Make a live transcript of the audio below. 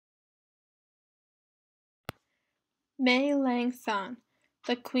May Lanfang,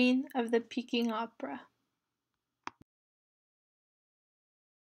 the Queen of the Peking Opera.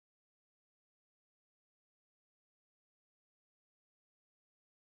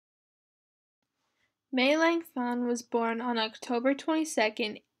 May Lanfang was born on October 22,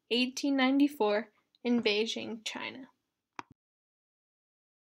 1894, in Beijing, China.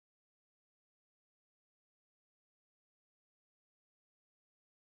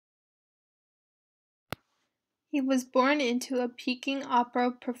 He was born into a Peking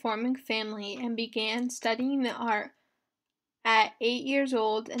opera performing family and began studying the art at 8 years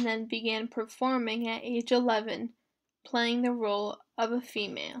old and then began performing at age 11, playing the role of a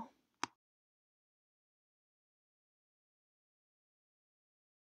female.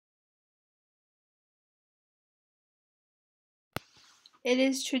 It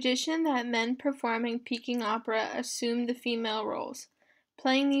is tradition that men performing Peking opera assume the female roles.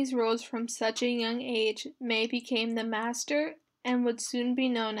 Playing these roles from such a young age, May became the master and would soon be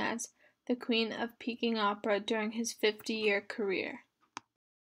known as the Queen of Peking opera during his 50-year career.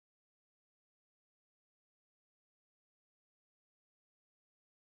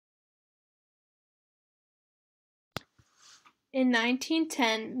 In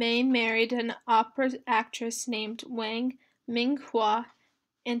 1910, May married an opera actress named Wang Minghua,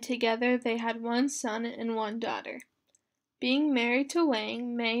 and together they had one son and one daughter. Being married to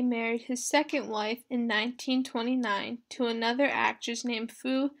Wang, May married his second wife in 1929 to another actress named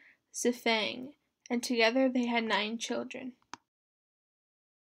Fu Zifang, and together they had 9 children.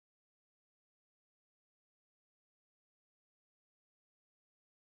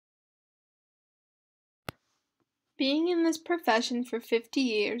 Being in this profession for 50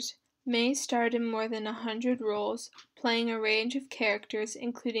 years, May starred in more than 100 roles, playing a range of characters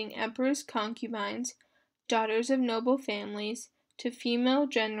including emperors' concubines, daughters of noble families, to female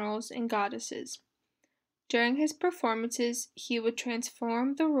generals and goddesses. During his performances, he would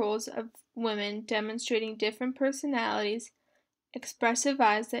transform the roles of women, demonstrating different personalities, expressive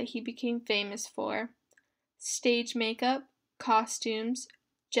eyes that he became famous for, stage makeup, costumes,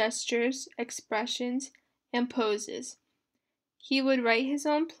 gestures, expressions, and poses. He would write his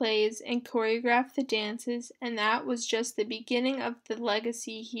own plays and choreograph the dances, and that was just the beginning of the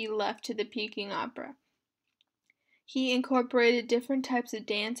legacy he left to the Peking opera. He incorporated different types of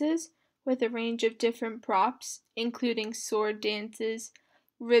dances with a range of different props, including sword dances,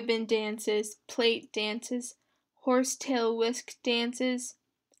 ribbon dances, plate dances, horsetail whisk dances,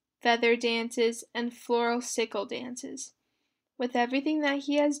 feather dances, and floral sickle dances. With everything that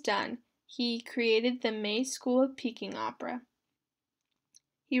he has done, he created the May School of Peking opera.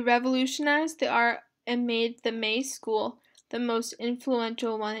 He revolutionized the art and made the May School the most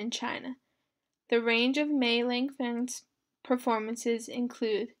influential one in China. The range of May Lanfang's performances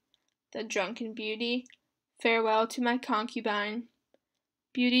include The Drunken Beauty, Farewell to My Concubine,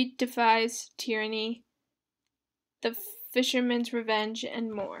 Beauty Defies Tyranny, The Fisherman's Revenge,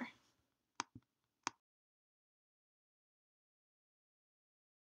 and more.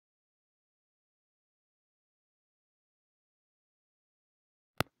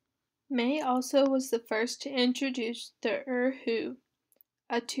 May also was the first to introduce the erhu,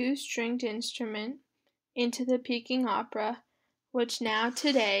 a 2-stringed instrument, into the Peking opera, which now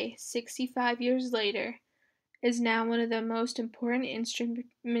today, 65 years later, is now one of the most important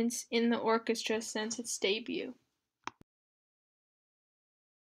instruments in the orchestra since its debut.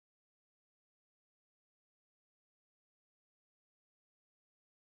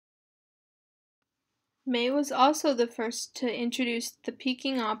 May was also the first to introduce the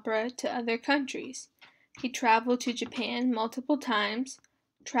Peking opera to other countries. He traveled to Japan multiple times,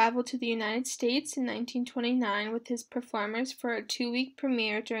 traveled to the United States in 1929 with his performers for a 2-week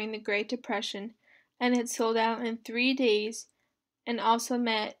premiere during the Great Depression, and it sold out in 3 days, and also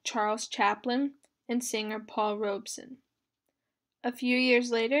met Charles Chaplin and singer Paul Robeson. A few years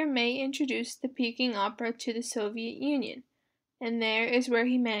later, May introduced the Peking opera to the Soviet Union, and there is where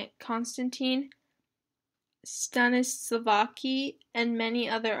he met Konstantin Stanislavski, and many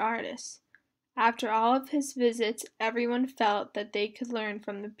other artists. After all of his visits, everyone felt that they could learn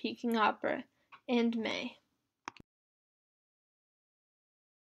from the Peking opera and May.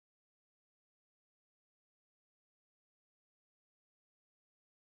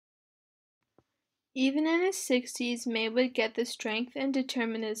 Even in his 60s, May would get the strength and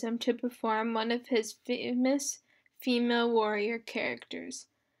determinism to perform one of his famous female warrior characters.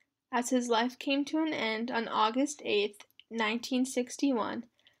 As his life came to an end on August 8, 1961,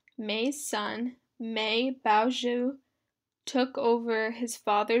 May's son, May Baozhu, took over his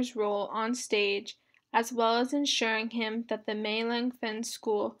father's role on stage, as well as ensuring him that the May Lanfang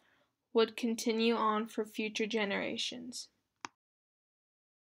School would continue on for future generations.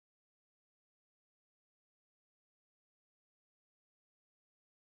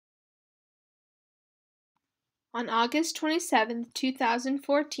 On August 27,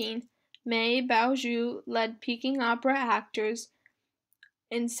 2014, May Baoju led Peking opera actors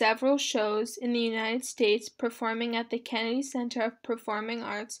in several shows in the United States, performing at the Kennedy Center of Performing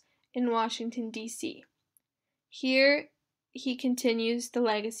Arts in Washington, D.C. Here he continues the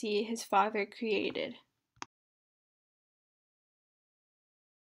legacy his father created.